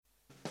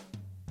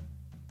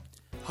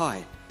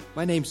Hi,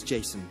 my name's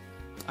Jason.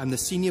 I'm the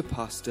senior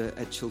pastor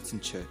at Chilton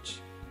Church.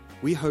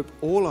 We hope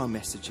all our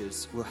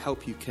messages will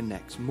help you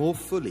connect more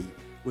fully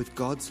with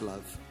God's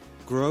love,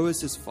 grow as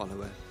His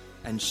follower,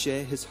 and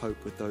share His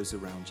hope with those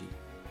around you.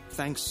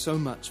 Thanks so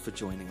much for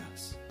joining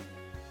us.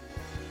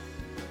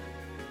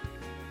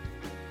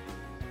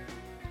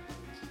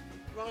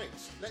 Right,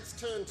 let's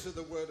turn to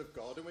the Word of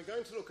God, and we're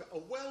going to look at a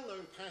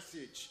well-known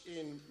passage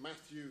in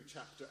Matthew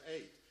chapter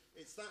 8.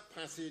 It's that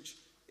passage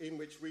in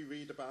which we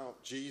read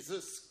about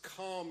Jesus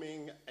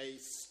calming a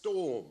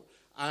storm.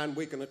 And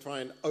we're going to try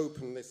and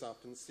open this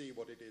up and see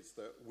what it is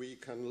that we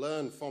can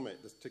learn from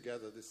it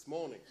together this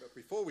morning. But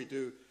before we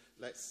do,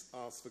 let's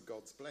ask for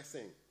God's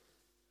blessing.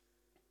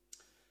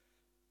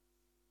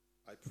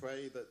 I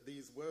pray that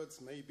these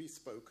words may be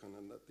spoken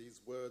and that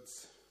these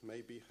words may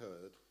be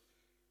heard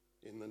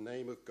in the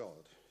name of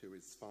God, who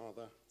is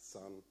Father,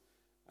 Son,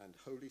 and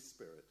Holy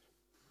Spirit.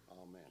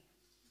 Amen.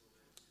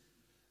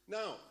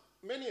 Now,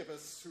 many of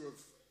us who have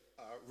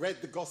read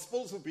the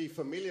Gospels will be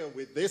familiar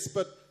with this,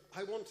 but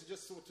I want to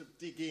just sort of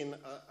dig in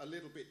a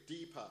little bit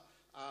deeper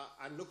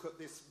and look at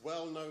this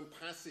well-known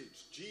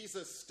passage.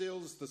 Jesus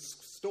stills the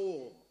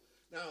storm.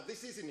 Now,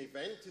 this is an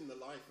event in the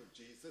life of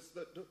Jesus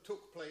that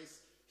took place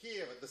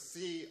here at the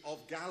Sea of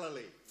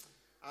Galilee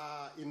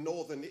in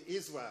northern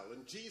Israel.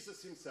 And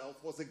Jesus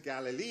himself was a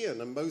Galilean,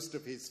 and most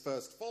of his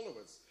first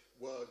followers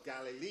were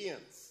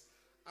Galileans.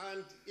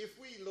 And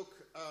if we look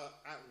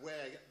at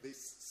where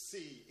this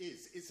sea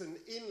is, it's an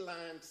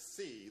inland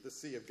sea, the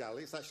Sea of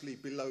Galilee. It's actually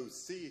below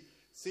sea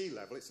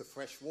level. It's a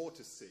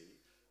freshwater sea.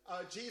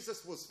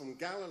 Jesus was from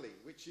Galilee,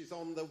 which is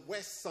on the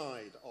west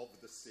side of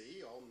the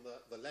sea, on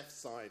the left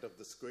side of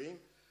the screen.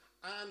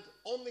 And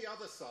on the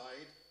other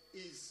side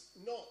is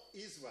not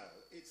Israel,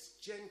 it's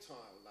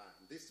Gentile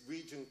land. This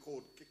region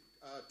called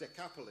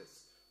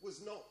Decapolis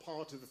was not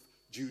part of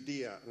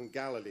Judea and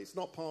Galilee. It's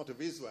not part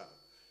of Israel.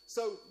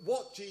 So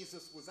what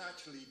Jesus was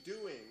actually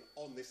doing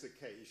on this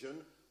occasion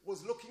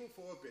was looking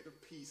for a bit of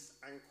peace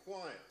and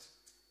quiet.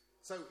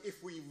 So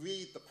if we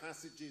read the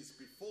passages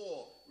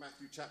before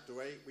Matthew chapter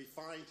 8, we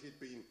find he'd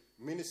been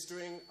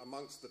ministering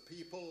amongst the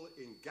people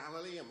in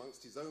Galilee,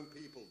 amongst his own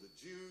people,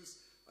 the Jews,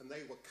 and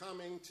they were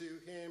coming to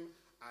him,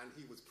 and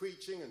he was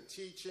preaching and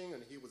teaching,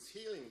 and he was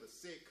healing the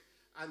sick.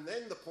 And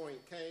then the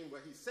point came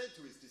where he said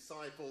to his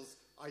disciples,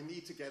 I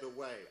need to get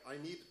away. I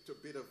need a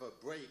bit of a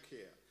break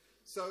here.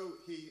 So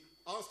he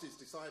asked his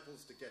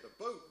disciples to get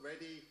a boat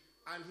ready,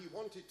 and he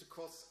wanted to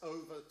cross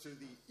over to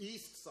the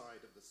east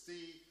side of the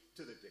sea,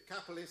 to the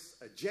Decapolis,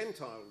 a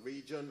Gentile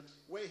region,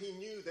 where he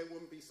knew there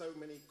wouldn't be so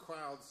many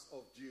crowds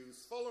of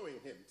Jews following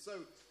him.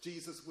 So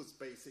Jesus was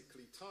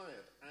basically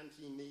tired, and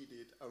he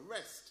needed a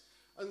rest.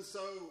 And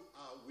so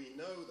we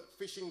know that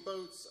fishing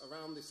boats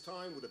around this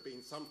time would have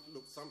been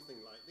looked something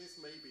like this,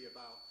 maybe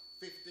about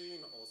 15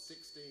 or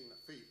 16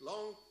 feet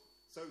long.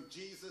 So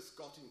Jesus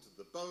got into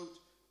the boat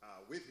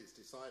with his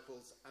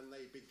disciples, and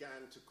they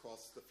began to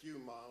cross the few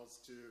miles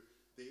to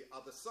the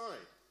other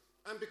side.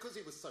 And because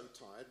he was so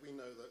tired, we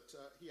know that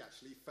he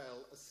actually fell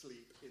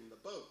asleep in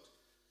the boat.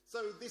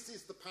 So this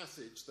is the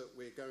passage that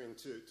we're going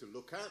to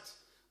look at,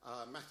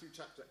 Matthew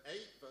chapter 8,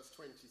 verse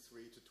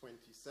 23 to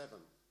 27.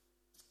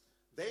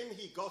 Then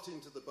he got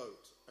into the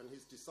boat, and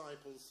his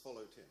disciples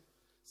followed him.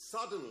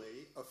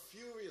 Suddenly, a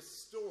furious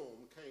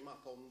storm came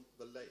up on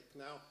the lake.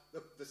 Now,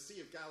 the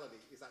Sea of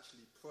Galilee is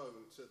actually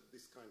prone to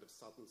this kind of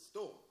sudden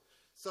storm,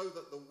 so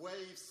that the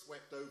waves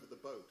swept over the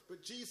boat.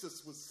 But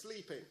Jesus was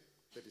sleeping.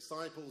 The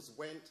disciples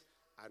went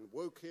and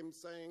woke him,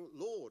 saying,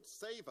 Lord,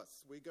 save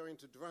us, we're going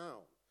to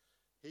drown.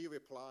 He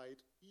replied,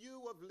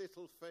 You of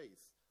little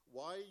faith,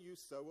 why are you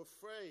so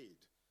afraid?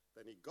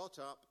 Then he got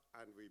up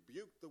and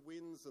rebuked the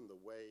winds and the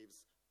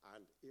waves,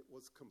 and it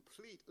was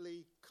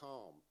completely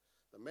calm.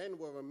 The men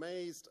were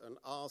amazed and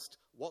asked,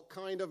 What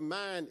kind of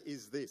man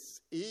is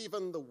this?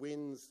 Even the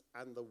winds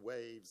and the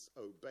waves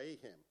obey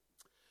him.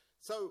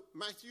 So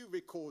Matthew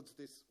records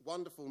this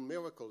wonderful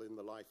miracle in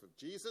the life of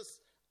Jesus,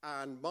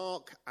 and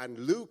Mark and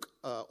Luke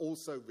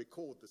also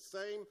record the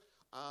same.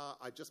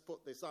 I just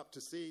put this up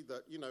to see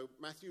that,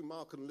 Matthew,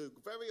 Mark, and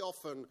Luke very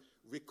often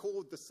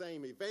record the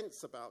same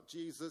events about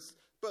Jesus,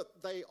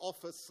 but they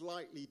offer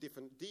slightly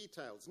different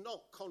details,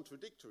 not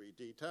contradictory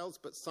details,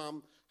 but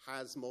some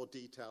has more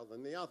detail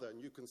than the other.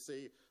 And you can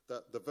see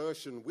that the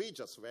version we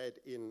just read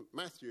in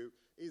Matthew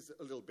is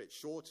a little bit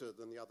shorter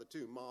than the other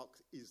two. Mark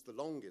is the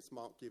longest.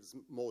 Mark gives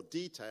more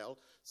detail.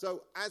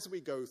 So as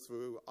we go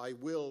through, I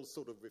will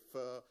sort of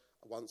refer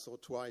once or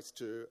twice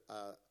to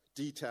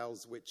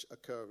details which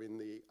occur in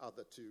the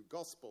other two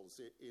Gospels,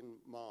 in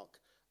Mark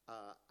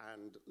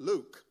and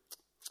Luke.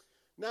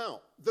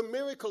 Now, the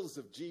miracles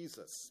of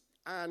Jesus,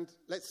 and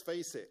let's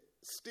face it,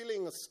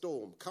 stilling a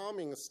storm,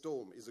 calming a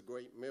storm is a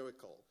great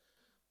miracle.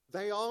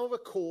 They are a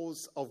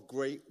cause of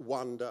great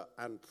wonder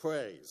and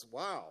praise.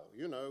 Wow,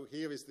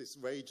 here is this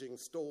raging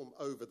storm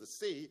over the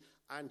sea,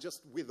 and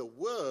just with a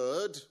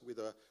word, with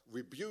a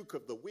rebuke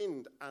of the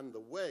wind and the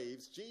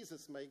waves,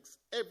 Jesus makes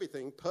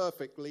everything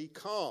perfectly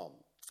calm.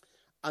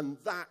 And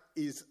that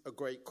is a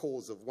great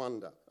cause of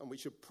wonder. And we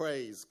should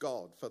praise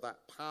God for that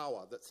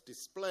power that's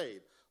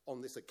displayed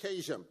on this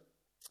occasion.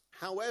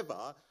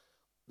 However,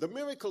 the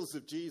miracles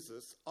of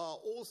Jesus are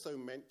also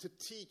meant to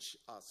teach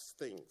us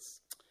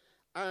things,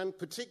 and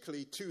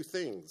particularly two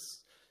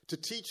things: to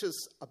teach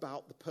us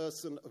about the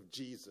person of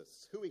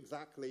Jesus. Who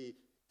exactly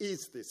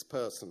is this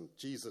person,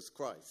 Jesus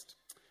Christ?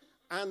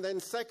 And then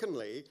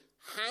secondly,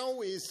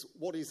 how is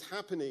what is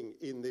happening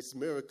in this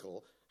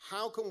miracle,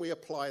 how can we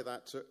apply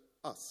that to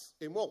us?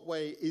 In what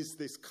way is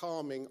this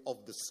calming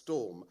of the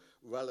storm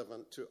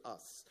relevant to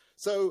us?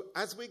 So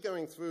as we're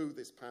going through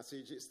this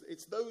passage,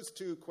 it's those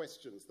two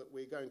questions that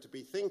we're going to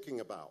be thinking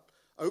about.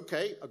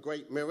 Okay, a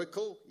great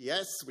miracle.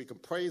 Yes, we can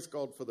praise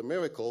God for the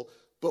miracle,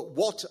 but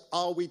what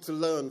are we to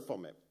learn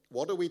from it?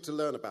 What are we to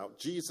learn about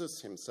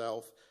Jesus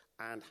himself,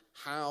 and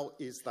how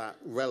is that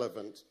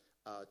relevant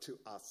to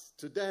us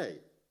today?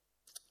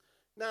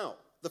 Now,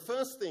 the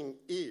first thing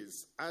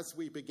is, as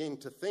we begin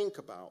to think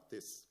about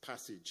this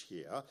passage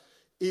here,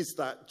 is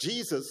that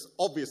Jesus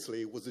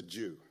obviously was a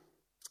Jew.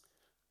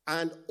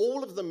 And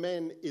all of the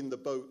men in the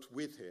boat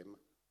with him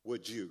were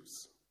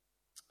Jews.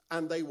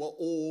 And they were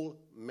all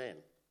men.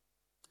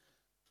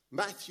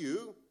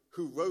 Matthew,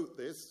 who wrote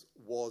this,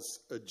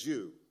 was a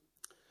Jew.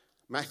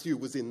 Matthew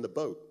was in the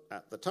boat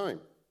at the time.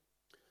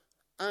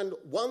 And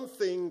one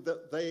thing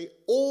that they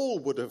all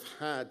would have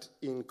had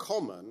in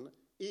common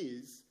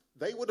is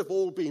they would have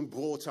all been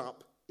brought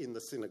up in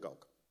the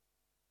synagogue.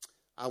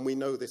 And we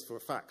know this for a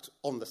fact.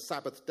 On the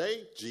Sabbath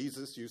day,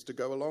 Jesus used to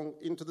go along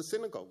into the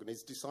synagogue, and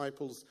his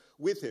disciples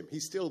with him. He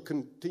still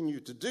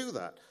continued to do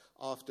that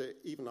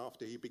even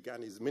after he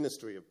began his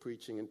ministry of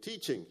preaching and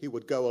teaching. He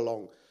would go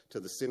along to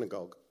the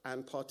synagogue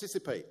and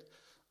participate.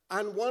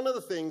 And one of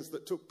the things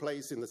that took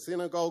place in the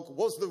synagogue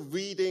was the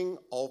reading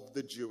of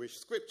the Jewish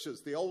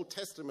scriptures, the Old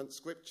Testament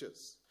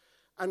scriptures.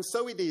 And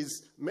so it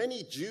is,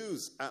 many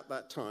Jews at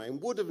that time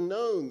would have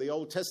known the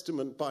Old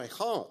Testament by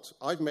heart.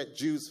 I've met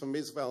Jews from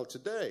Israel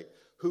today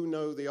who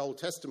know the Old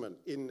Testament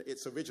in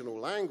its original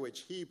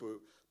language, Hebrew,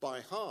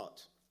 by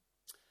heart.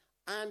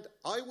 And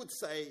I would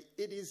say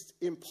it is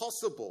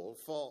impossible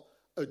for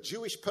a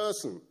Jewish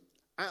person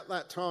at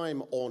that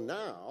time or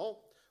now,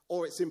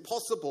 or it's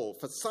impossible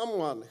for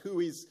someone who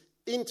is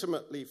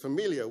intimately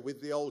familiar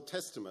with the Old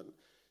Testament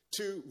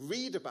to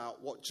read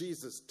about what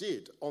Jesus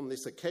did on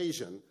this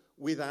occasion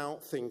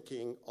without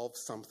thinking of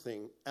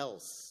something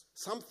else,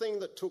 something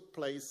that took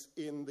place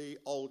in the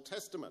Old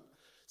Testament.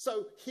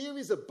 So here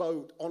is a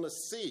boat on a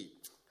sea,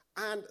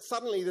 and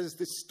suddenly there's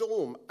this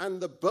storm, and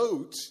the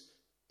boat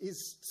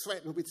is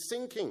threatened with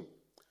sinking,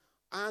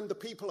 and the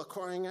people are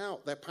crying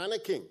out, they're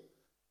panicking,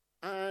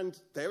 and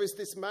there is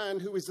this man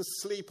who is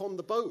asleep on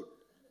the boat.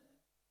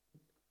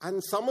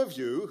 And some of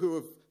you who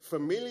are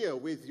familiar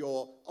with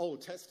your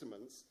Old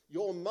Testaments,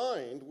 your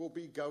mind will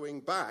be going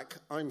back,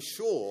 I'm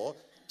sure,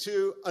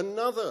 to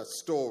another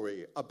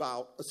story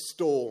about a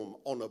storm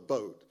on a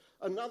boat.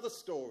 Another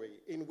story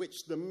in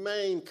which the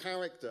main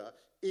character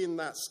in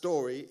that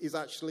story is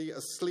actually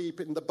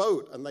asleep in the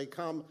boat, and they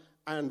come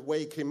and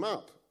wake him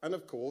up. And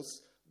of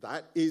course,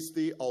 that is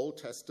the Old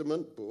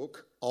Testament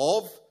book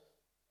of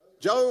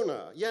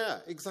Jonah. Yeah,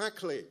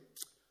 exactly.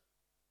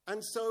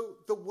 And so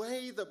the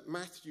way that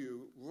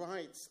Matthew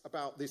writes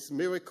about this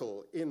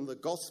miracle in the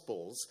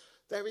Gospels,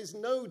 there is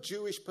no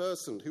Jewish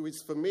person who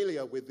is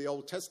familiar with the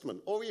Old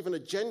Testament, or even a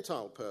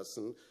Gentile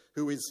person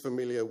who is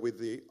familiar with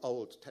the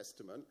Old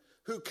Testament,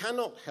 who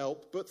cannot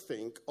help but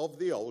think of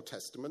the Old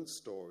Testament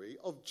story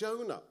of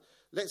Jonah.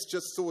 Let's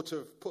just sort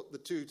of put the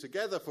two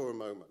together for a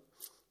moment.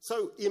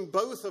 So in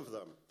both of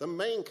them, the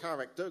main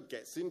character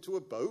gets into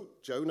a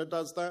boat. Jonah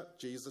does that,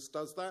 Jesus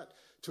does that,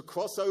 to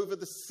cross over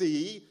the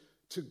sea,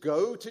 to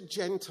go to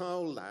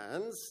Gentile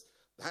lands.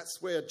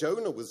 That's where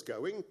Jonah was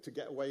going, to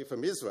get away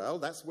from Israel.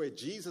 That's where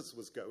Jesus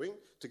was going,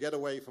 to get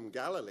away from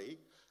Galilee.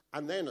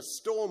 And then a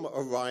storm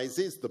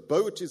arises. The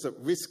boat is at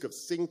risk of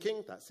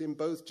sinking. That's in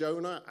both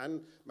Jonah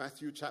and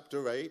Matthew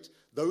chapter 8.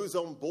 Those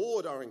on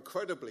board are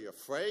incredibly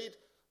afraid,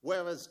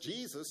 whereas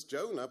Jesus,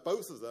 Jonah,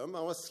 both of them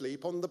are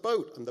asleep on the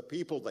boat. And the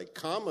people, they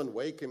come and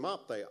wake him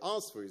up. They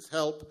ask for his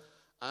help.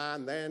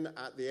 And then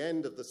at the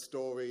end of the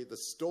story, the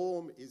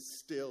storm is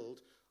stilled,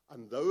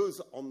 and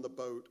those on the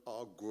boat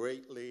are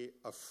greatly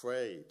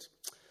afraid.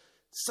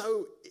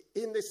 So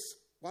in this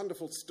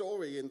wonderful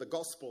story in the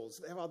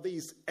Gospels, there are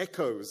these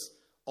echoes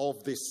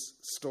of this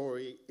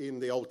story in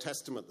the Old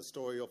Testament, the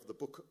story of the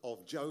book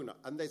of Jonah.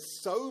 And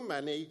there's so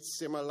many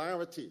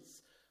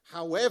similarities.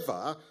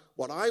 However,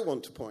 what I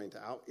want to point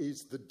out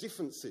is the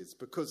differences,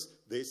 because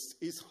this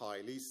is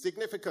highly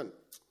significant.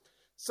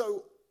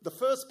 So the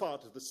first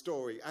part of the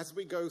story, as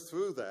we go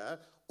through there,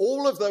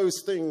 all of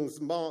those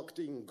things marked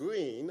in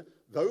green,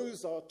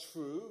 those are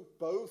true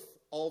both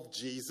of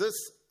Jesus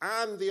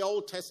and the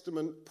Old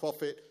Testament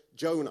prophet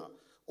Jonah.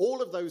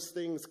 All of those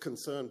things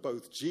concern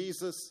both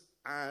Jesus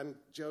and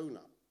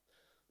Jonah.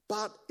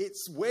 But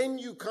it's when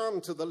you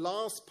come to the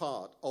last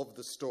part of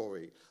the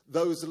story,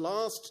 those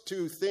last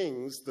two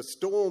things, the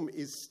storm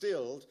is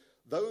stilled,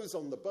 those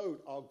on the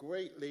boat are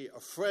greatly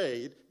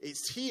afraid,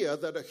 it's here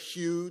that a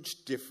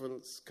huge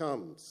difference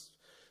comes.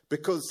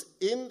 Because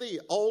in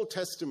the Old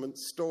Testament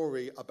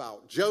story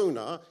about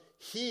Jonah,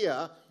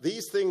 here,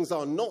 these things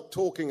are not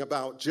talking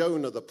about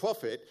Jonah the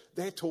prophet,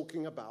 they're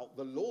talking about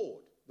the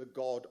Lord, the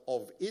God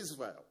of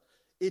Israel.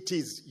 It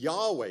is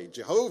Yahweh,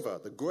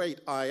 Jehovah, the great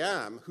I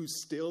Am, who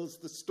stills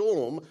the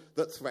storm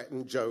that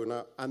threatened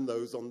Jonah and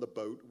those on the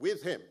boat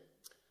with him.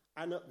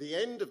 And at the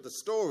end of the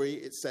story,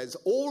 it says,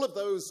 all of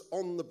those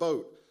on the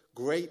boat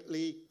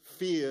greatly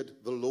feared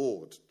the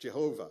Lord,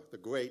 Jehovah, the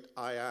great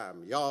I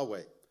Am,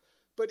 Yahweh.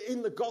 But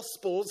in the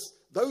Gospels,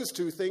 those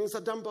two things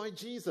are done by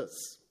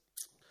Jesus.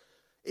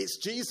 It's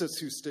Jesus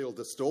who stilled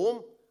the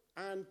storm,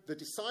 and the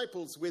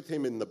disciples with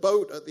him in the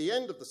boat. At the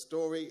end of the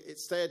story, it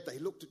said they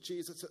looked at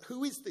Jesus and said,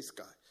 who is this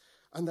guy?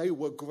 And they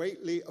were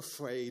greatly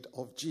afraid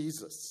of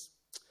Jesus.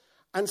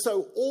 And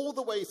so all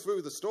the way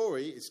through the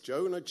story, it's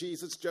Jonah,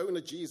 Jesus,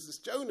 Jonah, Jesus,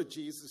 Jonah,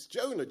 Jesus,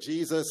 Jonah,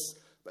 Jesus.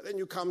 But then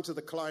you come to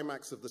the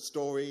climax of the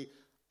story,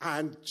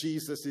 and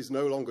Jesus is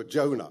no longer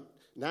Jonah.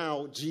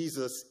 Now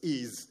Jesus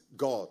is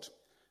God.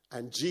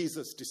 And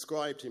Jesus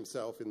described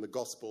himself in the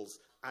Gospels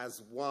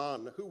as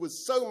one who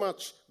was so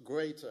much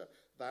greater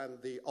than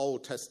the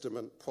Old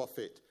Testament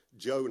prophet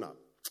Jonah.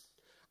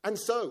 And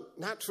so,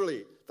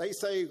 naturally, they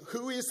say,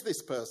 who is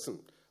this person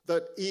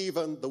that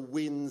even the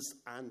winds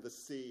and the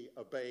sea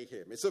obey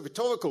him? It's a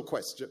rhetorical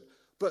question,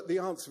 but the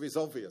answer is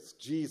obvious.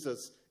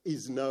 Jesus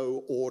is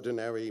no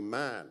ordinary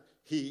man.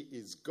 He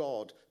is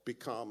God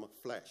become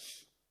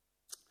flesh.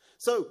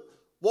 So,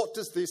 what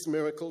does this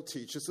miracle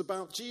teach us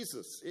about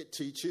Jesus? It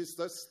teaches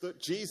us that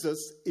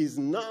Jesus is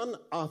none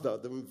other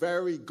than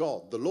very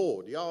God, the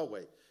Lord,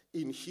 Yahweh,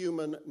 in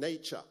human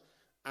nature.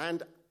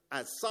 And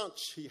as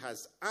such, he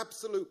has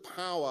absolute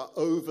power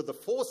over the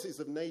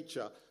forces of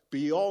nature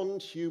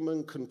beyond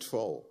human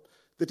control.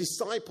 The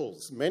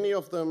disciples, many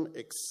of them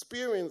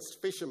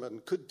experienced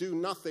fishermen, could do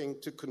nothing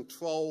to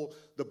control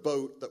the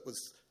boat that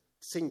was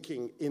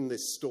sinking in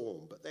this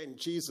storm. But then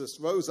Jesus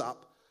rose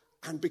up,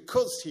 and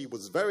because he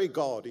was very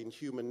God in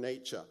human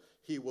nature,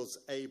 he was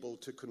able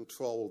to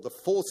control the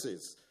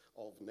forces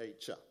of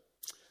nature.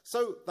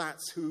 So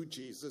that's who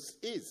Jesus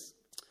is.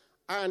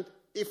 And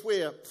if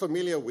we're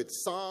familiar with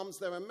Psalms,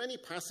 there are many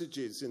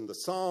passages in the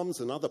Psalms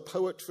and other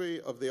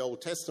poetry of the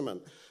Old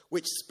Testament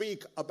which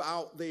speak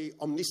about the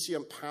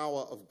omniscient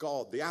power of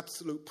God, the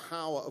absolute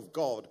power of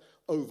God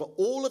over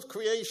all of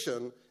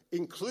creation,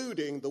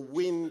 including the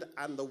wind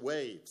and the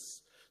waves.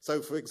 So,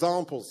 for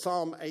example,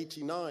 Psalm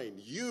 89,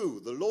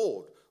 you, the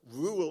Lord,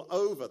 rule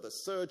over the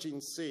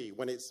surging sea.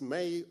 When its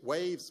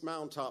waves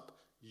mount up,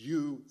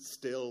 you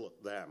still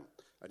them.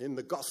 And in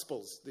the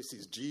Gospels, this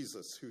is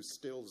Jesus who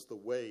stills the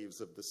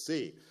waves of the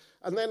sea.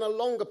 And then a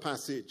longer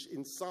passage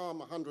in Psalm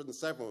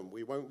 107,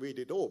 we won't read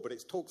it all, but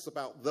it talks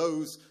about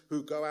those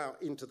who go out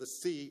into the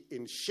sea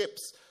in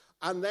ships.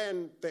 And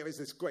then there is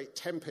this great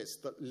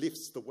tempest that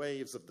lifts the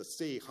waves of the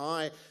sea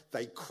high.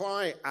 They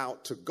cry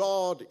out to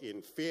God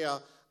in fear.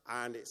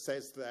 And it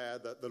says there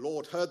that the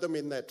Lord heard them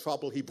in their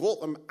trouble. He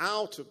brought them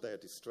out of their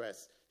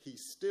distress. He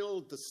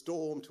stilled the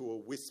storm to a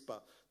whisper.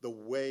 The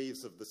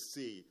waves of the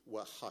sea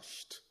were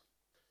hushed.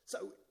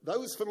 So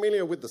those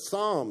familiar with the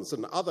Psalms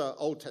and other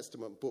Old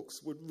Testament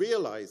books would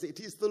realize it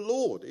is the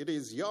Lord, it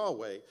is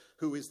Yahweh,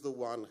 who is the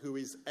one who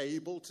is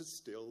able to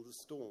still the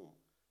storm.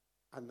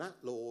 And that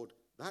Lord,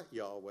 that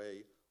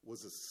Yahweh,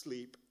 was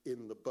asleep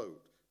in the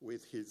boat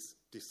with his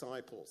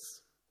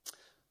disciples.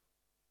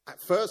 At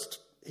first,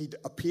 he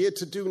appeared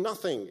to do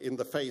nothing in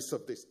the face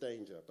of this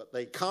danger, but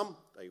they come,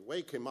 they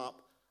wake him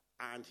up,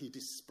 and he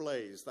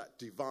displays that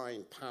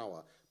divine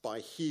power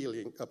by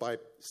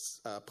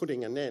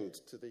putting an end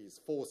to these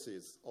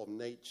forces of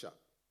nature.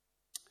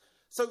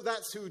 So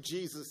that's who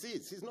Jesus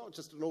is. He's not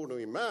just an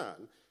ordinary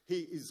man.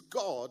 He is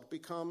God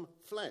become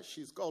flesh.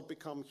 He's God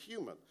become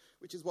human,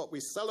 which is what we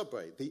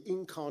celebrate, the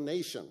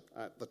incarnation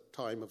at the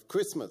time of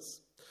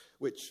Christmas,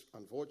 which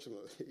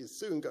unfortunately is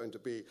soon going to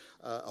be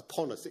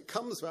upon us. It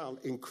comes around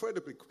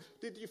incredibly.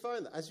 Did you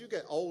find that as you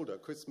get older,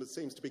 Christmas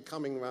seems to be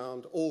coming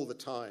around all the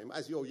time?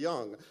 As you're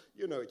young,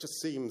 it just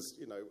seems,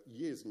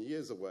 years and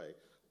years away.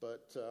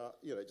 But,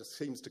 it just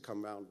seems to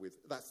come around with,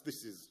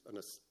 this is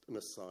an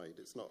aside.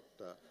 It's not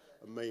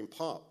a main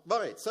part.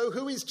 Right, so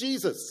who is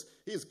Jesus?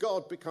 He is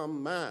God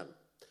become man.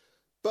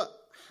 But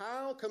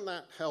how can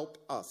that help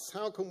us?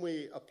 How can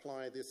we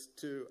apply this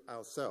to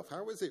ourselves?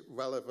 How is it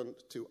relevant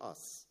to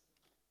us?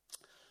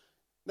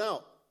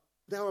 Now,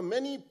 there are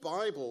many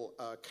Bible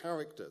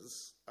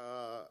characters,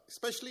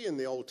 especially in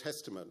the Old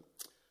Testament,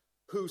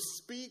 who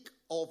speak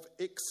of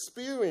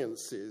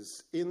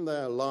experiences in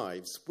their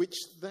lives which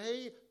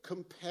they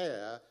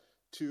compare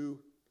to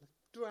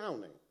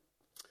drowning,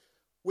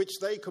 which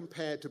they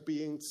compare to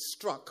being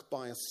struck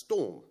by a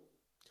storm,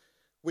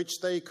 which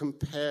they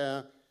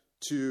compare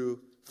to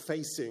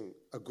facing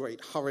a great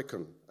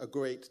hurricane, a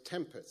great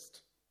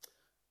tempest.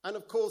 And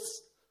of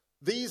course,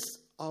 these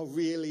are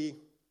really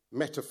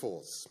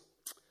metaphors.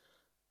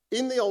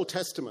 In the Old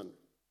Testament,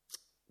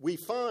 we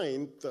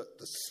find that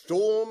the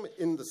storm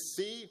in the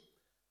sea,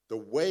 the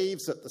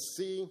waves at the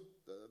sea,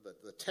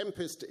 the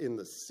tempest in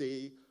the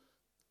sea,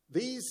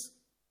 these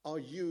are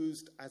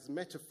used as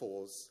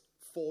metaphors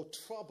for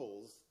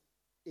troubles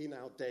in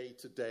our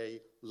day-to-day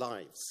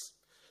lives.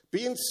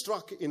 Being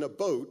struck in a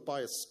boat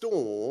by a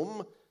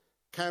storm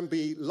can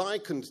be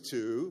likened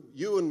to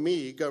you and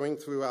me going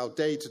through our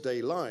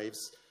day-to-day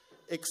lives,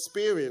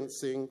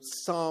 experiencing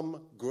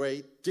some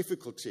great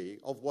difficulty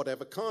of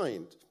whatever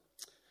kind.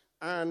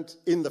 And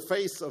in the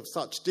face of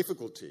such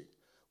difficulty,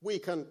 we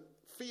can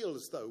feel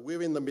as though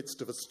we're in the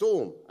midst of a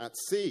storm at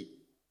sea.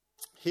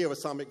 Here are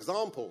some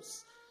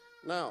examples.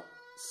 Now,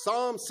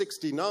 Psalm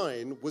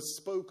 69 was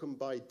spoken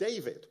by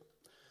David.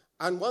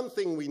 And one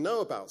thing we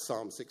know about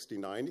Psalm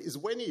 69 is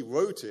when he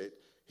wrote it,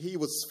 he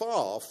was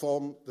far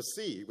from the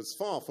sea, he was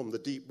far from the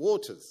deep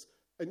waters.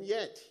 And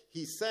yet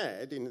he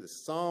said in the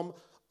psalm,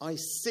 I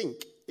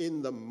sink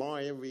in the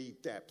miry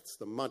depths,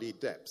 the muddy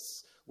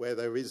depths, where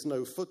there is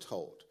no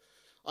foothold.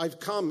 I've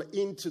come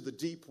into the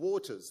deep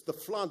waters, the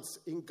floods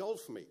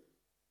engulf me.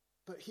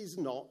 But he's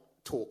not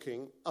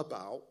talking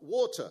about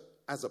water.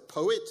 As a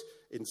poet,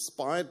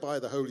 inspired by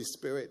the Holy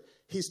Spirit,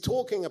 he's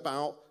talking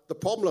about the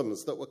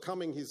problems that were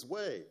coming his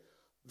way.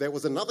 There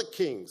was another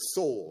king,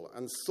 Saul,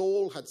 and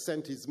Saul had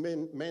sent his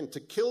men to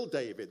kill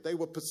David. They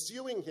were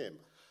pursuing him.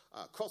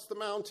 Across the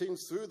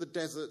mountains, through the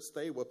deserts,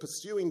 they were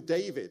pursuing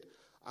David.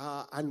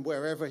 And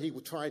wherever he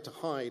would try to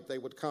hide, they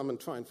would come and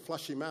try and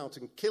flush him out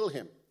and kill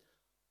him.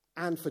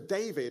 And for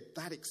David,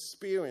 that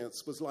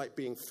experience was like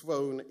being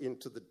thrown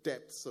into the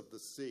depths of the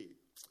sea.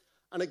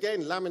 And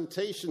again,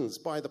 Lamentations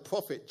by the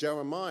prophet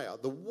Jeremiah,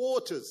 the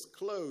waters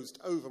closed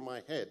over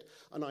my head,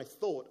 and I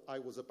thought I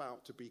was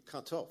about to be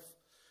cut off.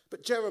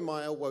 But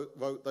Jeremiah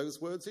wrote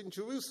those words in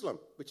Jerusalem,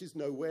 which is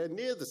nowhere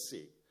near the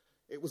sea.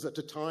 It was at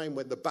a time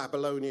when the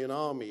Babylonian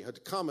army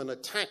had come and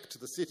attacked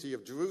the city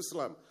of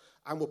Jerusalem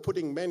and were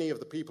putting many of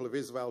the people of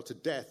Israel to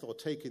death or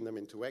taking them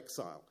into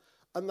exile.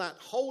 And that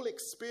whole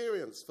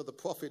experience for the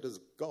prophet as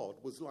God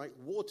was like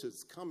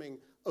waters coming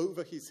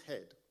over his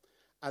head.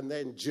 And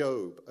then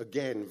Job,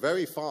 again,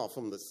 very far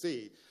from the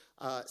sea,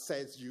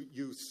 says,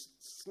 you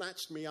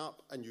snatched me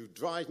up and you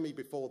drive me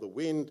before the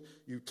wind.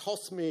 You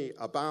toss me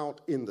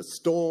about in the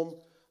storm.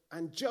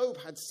 And Job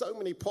had so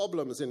many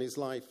problems in his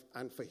life.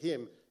 And for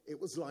him, it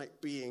was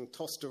like being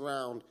tossed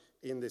around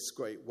in this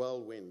great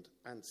whirlwind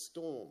and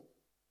storm.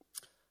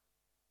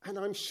 And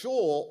I'm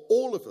sure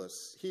all of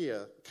us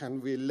here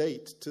can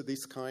relate to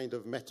this kind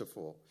of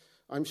metaphor.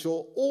 I'm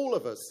sure all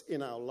of us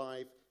in our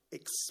life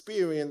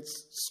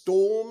experience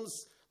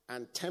storms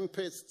and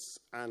tempests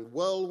and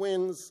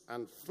whirlwinds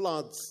and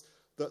floods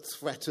that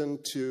threaten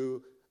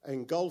to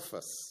engulf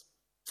us.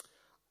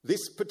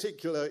 This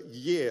particular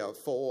year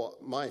for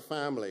my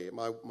family,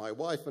 my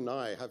wife and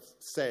I have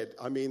said,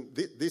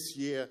 this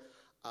year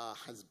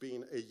has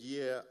been a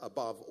year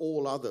above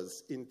all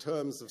others in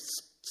terms of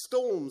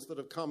storms that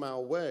have come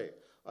our way.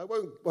 I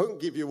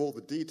won't give you all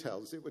the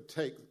details. It would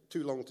take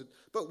too long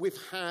but we've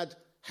had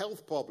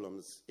health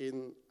problems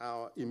in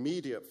our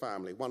immediate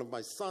family. One of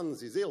my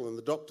sons is ill, and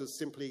the doctors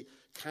simply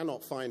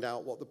cannot find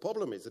out what the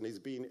problem is, and he's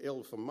been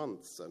ill for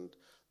months. And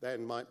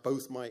then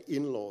both my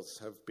in-laws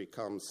have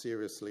become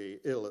seriously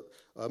ill,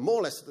 more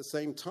or less at the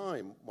same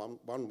time.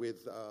 One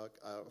with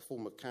a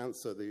form of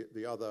cancer,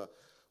 the other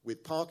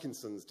with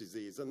Parkinson's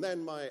disease. And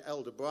then my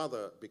elder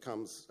brother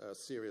becomes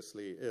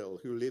seriously ill,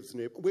 who lives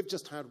near. We've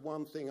just had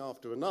one thing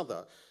after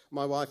another.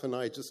 My wife and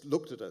I just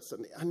looked at us,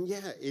 and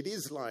yeah, it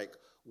is like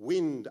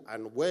wind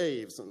and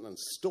waves and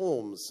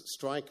storms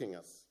striking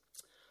us.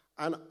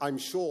 And I'm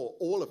sure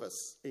all of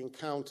us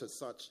encounter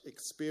such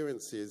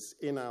experiences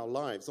in our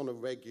lives on a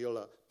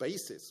regular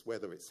basis,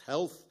 whether it's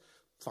health,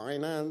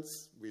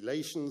 finance,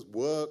 relations,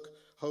 work,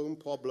 home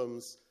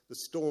problems. The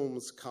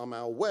storms come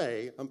our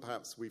way, and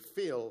perhaps we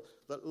feel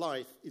that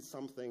life is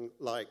something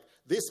like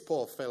this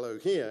poor fellow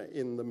here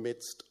in the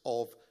midst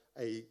of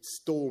a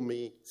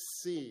stormy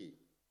sea.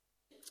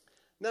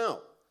 Now,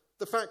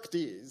 the fact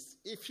is,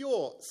 if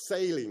you're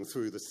sailing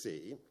through the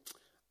sea,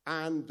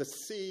 and the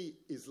sea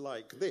is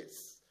like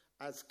this,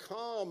 as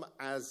calm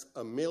as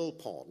a mill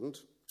pond,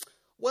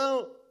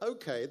 well,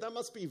 okay, that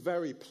must be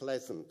very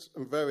pleasant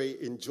and very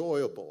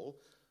enjoyable.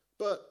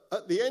 But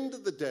at the end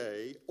of the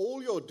day,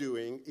 all you're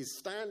doing is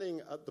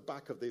standing at the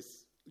back of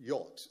this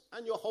yacht,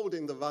 and you're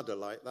holding the rudder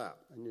like that.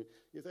 And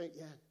you think,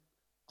 yeah,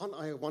 aren't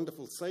I a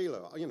wonderful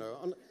sailor? You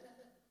know,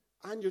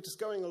 and you're just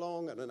going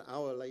along, and an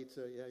hour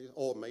later,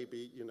 or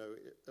maybe,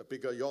 a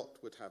bigger yacht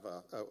would have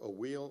a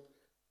wheel.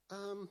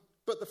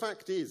 But the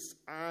fact is,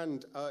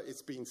 and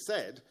it's been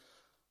said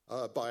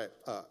by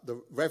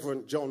the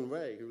Reverend John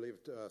Ray, who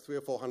lived 300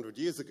 or 400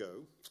 years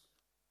ago,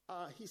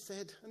 he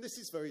said, and this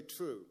is very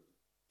true,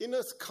 in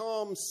a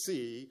calm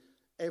sea,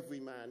 every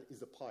man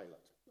is a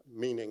pilot,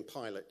 meaning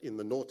pilot in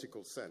the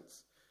nautical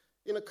sense.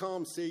 In a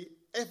calm sea,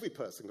 every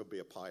person could be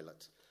a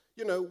pilot.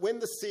 You know, when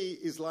the sea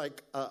is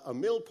like a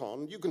mill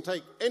pond, you can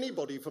take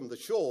anybody from the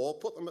shore,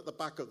 put them at the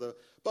back of the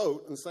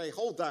boat and say,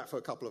 hold that for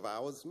a couple of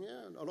hours,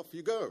 and off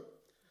you go.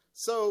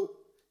 So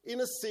in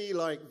a sea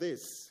like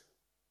this,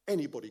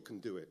 anybody can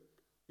do it.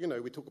 You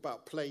know, we talk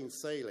about plain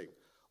sailing.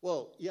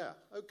 Well, yeah,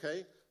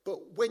 okay.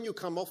 But when you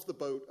come off the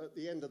boat at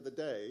the end of the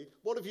day,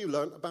 what have you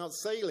learnt about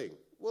sailing?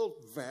 Well,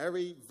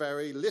 very,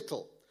 very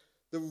little.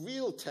 The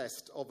real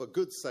test of a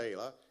good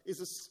sailor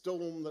is a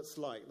storm that's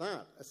like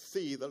that, a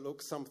sea that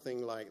looks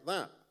something like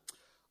that.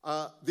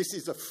 This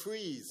is a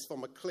freeze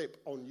from a clip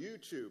on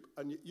YouTube,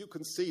 and you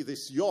can see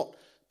this yacht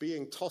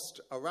being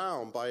tossed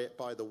around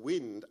by the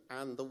wind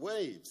and the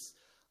waves.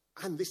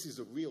 And this is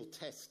a real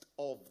test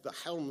of the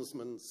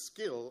helmsman's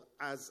skill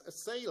as a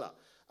sailor.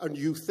 And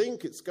you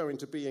think it's going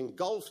to be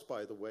engulfed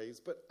by the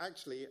waves, but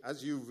actually,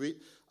 as you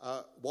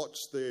watch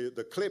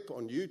the clip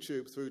on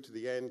YouTube through to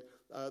the end,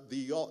 the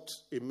yacht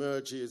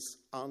emerges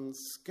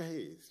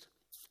unscathed.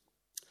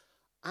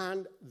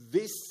 And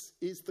this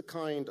is the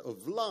kind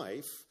of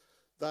life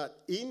that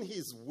in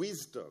his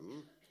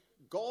wisdom,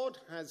 God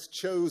has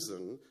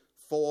chosen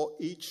for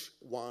each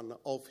one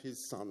of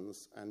his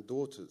sons and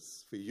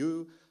daughters. For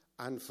you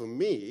and for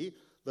me,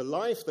 the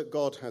life that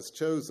God has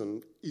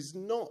chosen is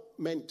not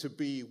meant to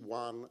be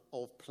one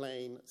of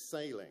plain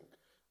sailing.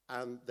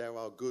 And there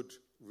are good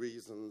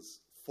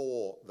reasons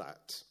for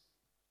that.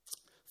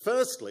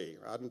 Firstly,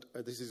 and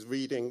this is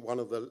reading one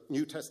of the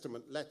New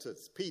Testament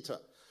letters, Peter.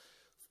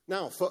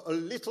 Now, for a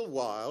little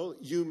while,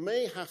 you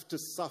may have to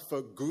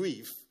suffer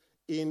grief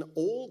in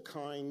all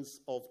kinds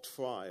of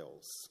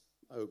trials,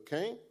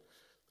 okay?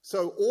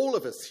 So all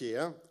of us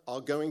here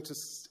are going to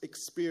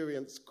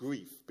experience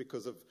grief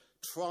because of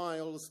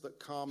trials that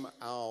come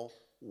our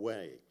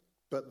way.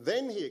 But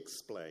then he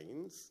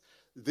explains,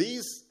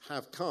 these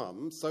have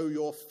come so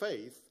your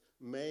faith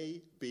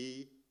may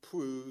be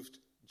proved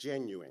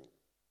genuine.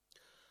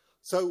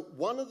 So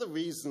one of the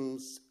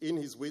reasons in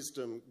his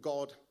wisdom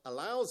God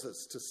allows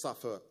us to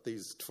suffer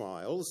these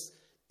trials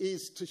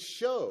is to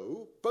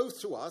show,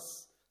 both to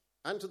us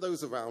and to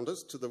those around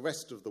us, to the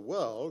rest of the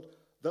world,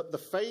 that the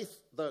faith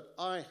that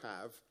I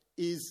have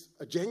is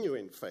a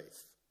genuine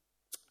faith.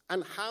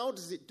 And how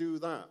does it do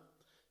that?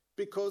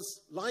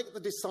 Because like the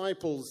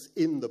disciples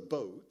in the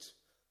boat,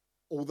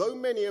 although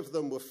many of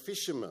them were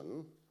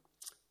fishermen,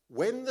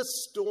 when the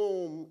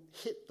storm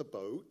hit the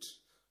boat,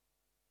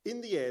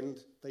 in the end,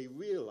 they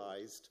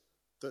realized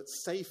that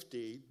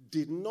safety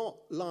did not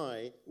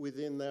lie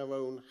within their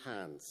own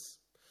hands.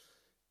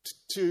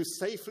 To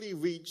safely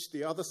reach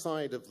the other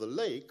side of the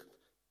lake,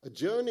 a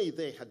journey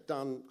they had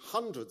done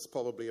hundreds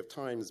probably of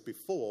times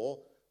before,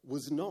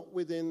 was not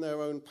within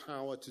their own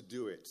power to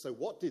do it. So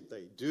what did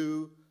they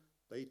do?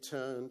 They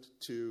turned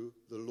to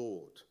the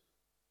Lord.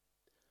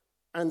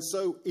 And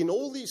so in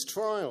all these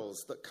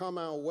trials that come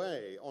our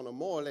way on a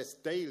more or less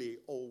daily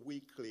or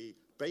weekly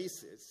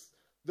basis,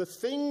 the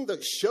thing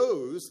that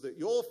shows that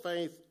your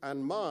faith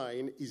and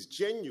mine is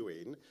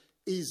genuine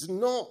is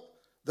not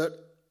that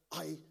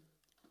I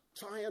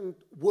try and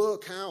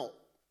work out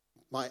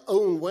my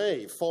own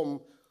way from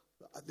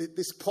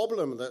this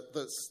problem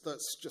that's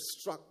just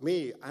struck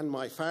me and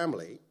my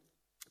family,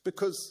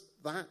 because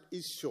that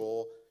is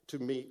sure to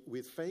meet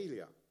with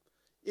failure.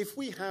 If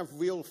we have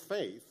real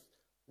faith,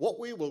 what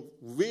we will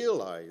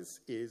realize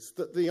is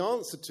that the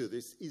answer to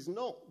this is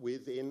not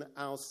within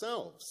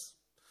ourselves.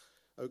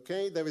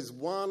 Okay, there is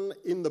one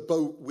in the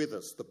boat with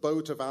us, the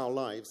boat of our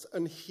lives,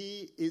 and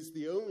he is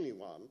the only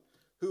one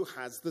who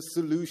has the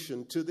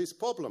solution to this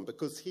problem,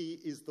 because he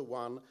is the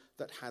one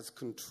that has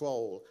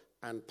control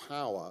and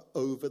power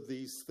over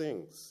these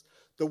things.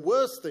 The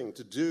worst thing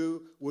to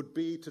do would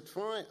be to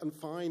try and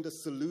find a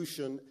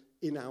solution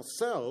in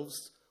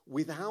ourselves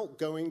without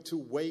going to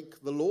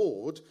wake the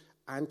Lord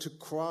and to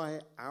cry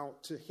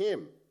out to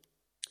him.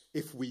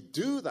 If we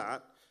do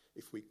that,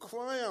 if we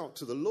cry out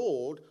to the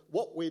Lord,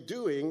 what we're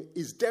doing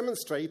is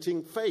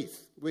demonstrating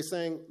faith. We're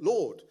saying,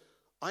 Lord,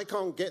 I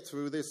can't get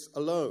through this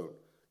alone.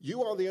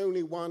 You are the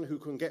only one who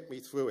can get me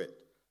through it.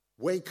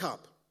 Wake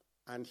up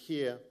and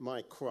hear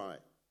my cry.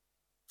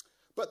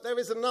 But there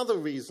is another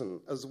reason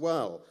as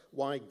well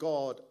why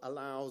God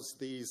allows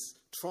these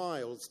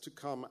trials to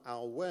come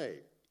our way.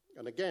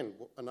 And again,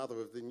 another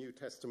of the New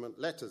Testament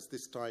letters,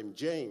 this time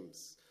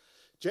James.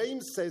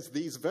 James says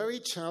these very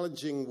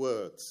challenging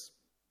words.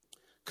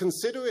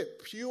 Consider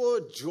it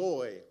pure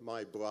joy,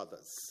 my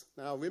brothers.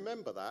 Now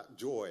remember that,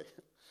 joy.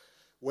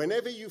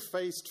 Whenever you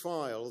face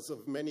trials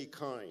of many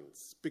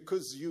kinds,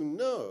 because you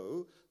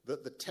know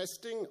that the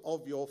testing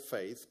of your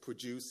faith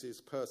produces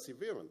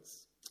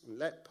perseverance. And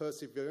let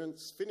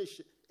perseverance finish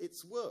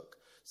its work,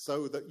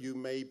 so that you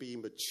may be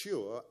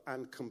mature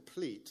and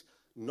complete,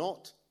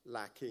 not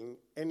lacking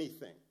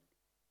anything.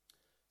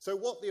 So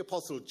what the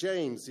Apostle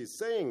James is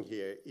saying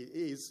here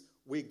is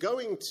we're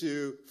going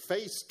to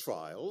face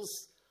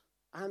trials,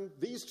 and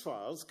these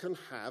trials can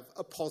have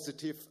a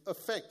positive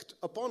effect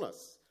upon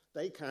us.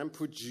 They can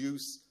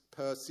produce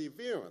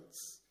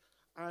perseverance.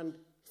 And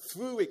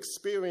through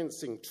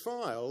experiencing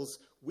trials,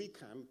 we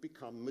can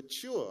become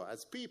mature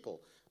as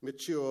people,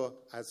 mature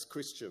as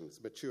Christians,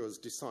 mature as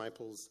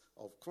disciples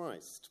of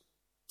Christ.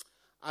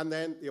 And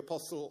then the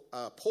Apostle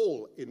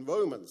Paul in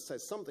Romans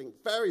says something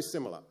very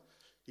similar.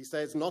 He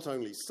says, not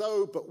only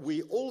so, but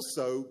we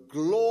also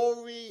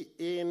glory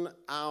in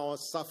our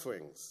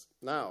sufferings.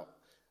 Now,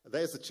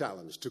 there's a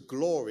challenge, to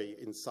glory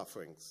in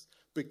sufferings,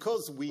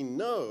 because we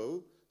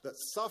know that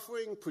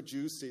suffering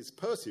produces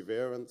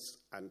perseverance,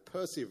 and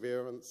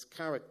perseverance,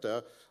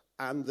 character,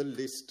 and the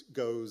list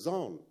goes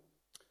on.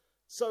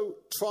 So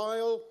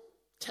trial,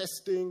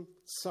 testing,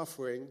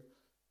 suffering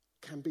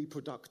can be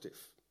productive.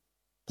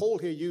 Paul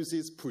here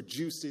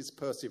produces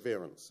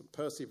perseverance, and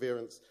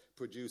perseverance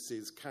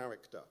produces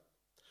character.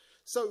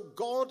 So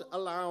God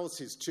allows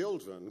his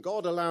children,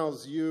 God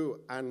allows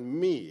you and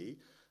me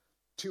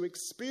to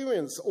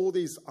experience all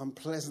these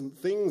unpleasant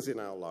things in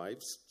our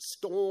lives,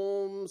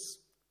 storms,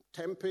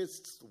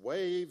 tempests, the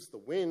waves, the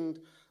wind,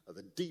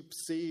 the deep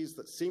seas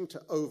that seem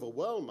to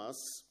overwhelm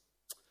us.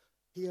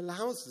 He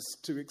allows us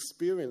to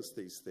experience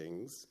these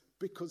things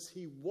because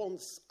he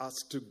wants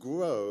us to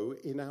grow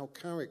in our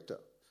character,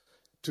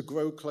 to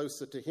grow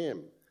closer to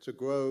him,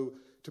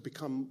 to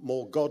become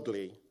more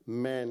godly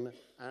men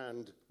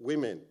and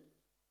women.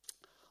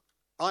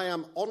 I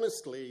am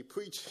honestly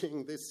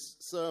preaching this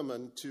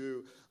sermon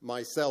to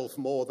myself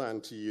more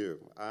than to you.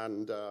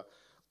 And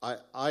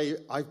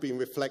I've been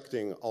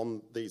reflecting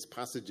on these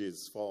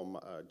passages from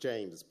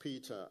James,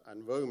 Peter,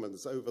 and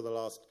Romans over the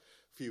last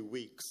few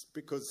weeks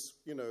because,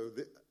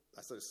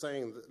 as I was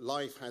saying,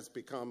 life has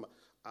become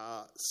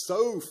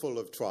so full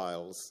of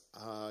trials.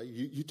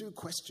 You do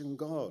question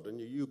God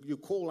and you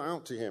call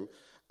out to him,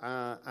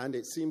 and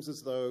it seems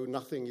as though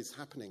nothing is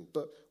happening.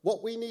 But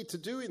what we need to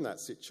do in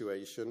that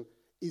situation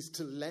is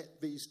to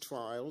let these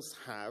trials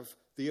have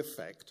the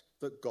effect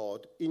that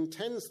God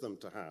intends them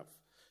to have,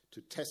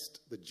 to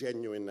test the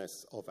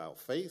genuineness of our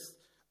faith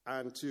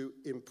and to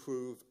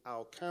improve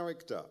our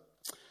character.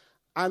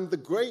 And the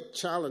great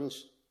challenge,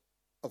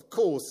 of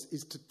course,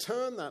 is to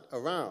turn that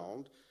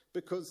around,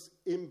 because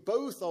in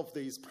both of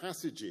these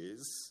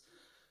passages,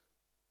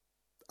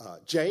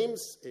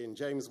 James in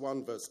James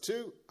 1 verse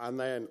 2 and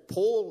then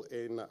Paul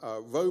in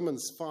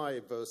Romans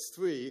 5 verse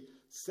 3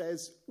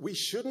 says we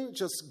shouldn't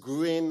just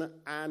grin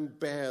and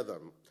bear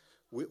them.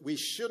 We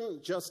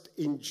shouldn't just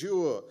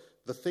endure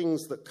the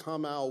things that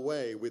come our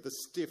way with a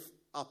stiff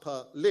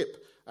upper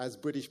lip, as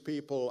British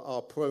people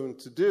are prone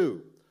to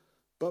do.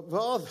 But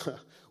rather,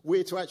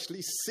 we're to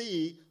actually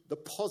see the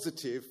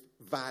positive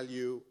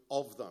value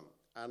of them.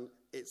 And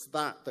it's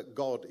that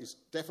God is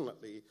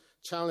definitely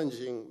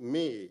challenging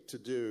me to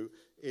do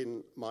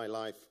in my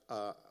life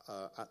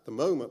at the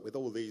moment, with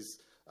all these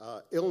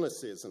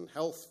illnesses and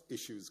health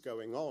issues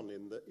going on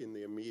in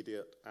the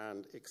immediate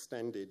and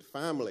extended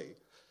family.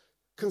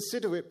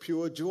 Consider it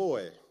pure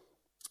joy.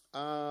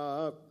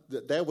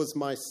 There was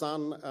my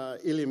son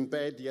ill in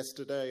bed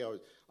yesterday.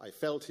 I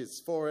felt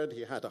his forehead.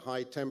 He had a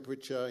high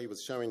temperature. He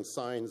was showing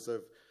signs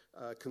of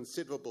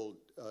considerable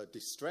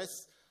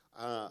distress.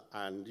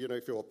 And,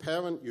 if you're a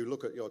parent, you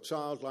look at your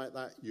child like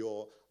that,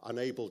 you're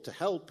unable to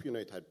help.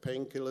 It had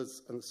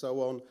painkillers and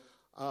so on.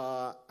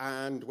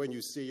 And when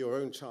you see your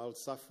own child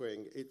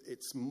suffering,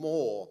 it's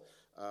more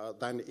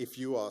than if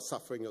you are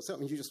suffering yourself.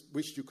 And you just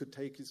wish you could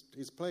take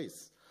his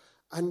place.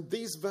 And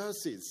these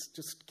verses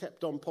just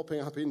kept on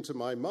popping up into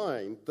my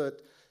mind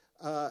that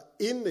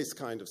in this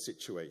kind of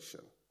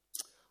situation,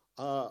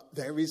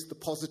 there is the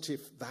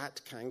positive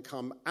that can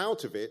come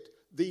out of it,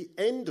 the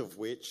end of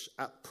which,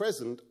 at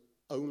present,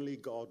 only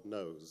God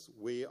knows.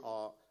 We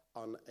are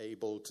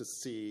unable to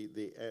see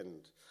the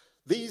end.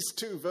 These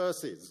two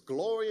verses,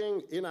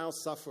 glorying in our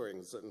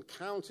sufferings and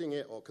counting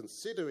it or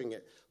considering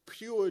it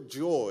pure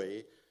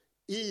joy,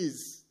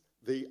 is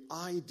the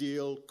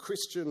ideal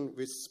Christian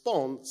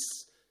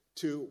response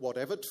to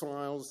whatever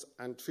trials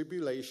and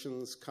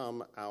tribulations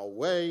come our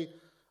way,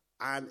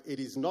 and it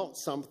is not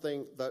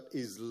something that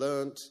is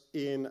learnt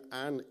in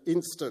an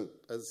instant,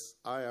 as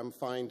I am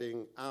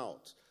finding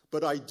out.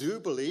 But I do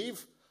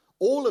believe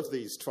all of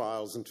these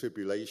trials and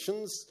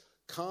tribulations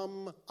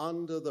come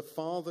under the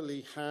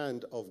fatherly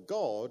hand of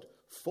God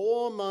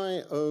for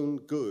my own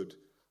good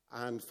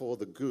and for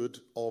the good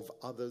of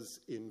others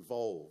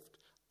involved.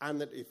 And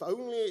that if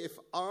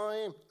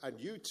I and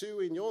you too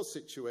in your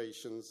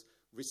situations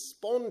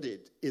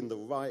responded in the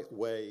right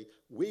way,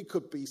 we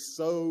could be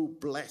so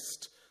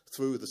blessed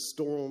through the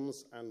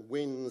storms and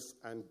winds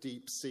and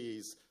deep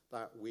seas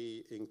that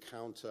we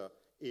encounter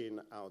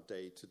in our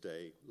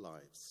day-to-day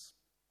lives.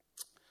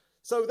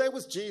 So there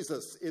was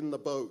Jesus in the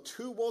boat.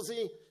 Who was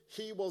he?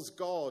 He was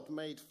God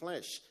made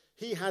flesh.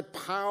 He had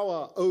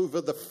power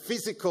over the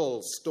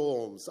physical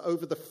storms,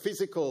 over the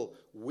physical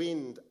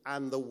wind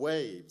and the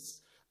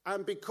waves.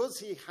 And because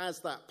he has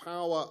that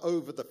power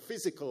over the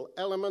physical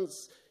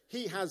elements,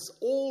 he has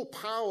all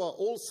power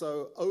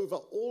also over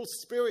all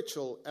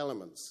spiritual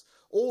elements,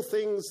 all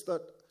things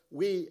that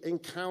we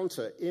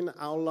encounter in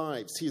our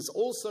lives. He is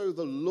also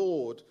the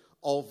Lord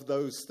of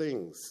those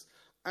things.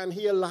 And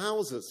he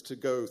allows us to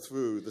go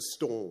through the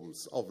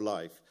storms of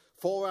life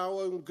for our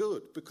own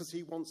good, because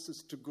he wants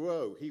us to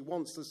grow. He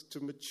wants us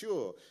to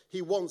mature.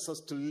 He wants us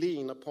to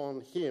lean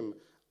upon him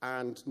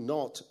and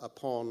not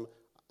upon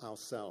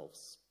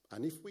ourselves.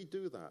 And if we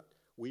do that,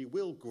 we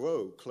will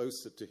grow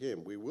closer to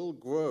him. We will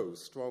grow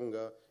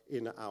stronger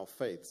in our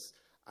faiths,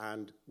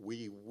 and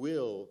we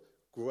will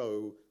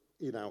grow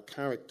in our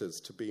characters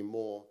to be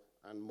more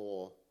and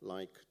more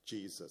like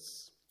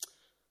Jesus.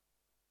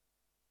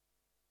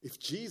 If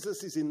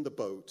Jesus is in the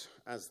boat,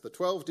 as the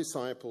 12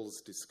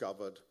 disciples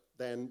discovered,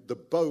 then the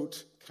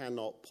boat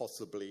cannot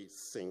possibly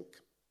sink.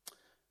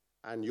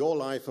 And your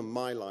life and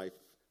my life,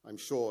 I'm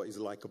sure, is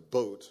like a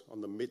boat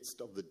on the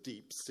midst of the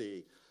deep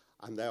sea.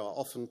 And there are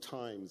often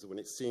times when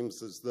it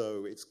seems as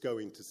though it's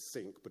going to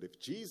sink. But if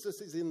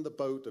Jesus is in the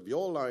boat of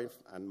your life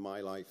and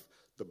my life,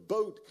 the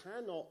boat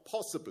cannot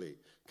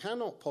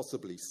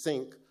possibly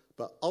sink,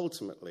 but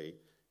ultimately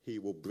he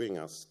will bring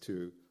us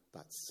to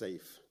that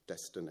safe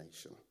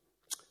destination.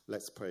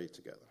 Let's pray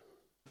together.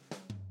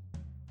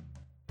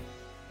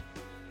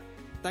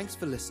 Thanks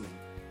for listening.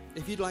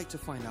 If you'd like to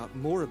find out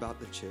more about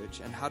the church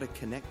and how to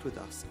connect with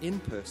us in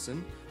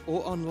person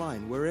or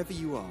online wherever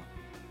you are,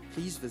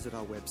 please visit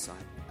our website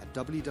at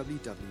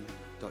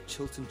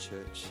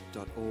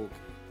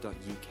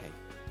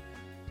www.chiltonchurch.org.uk.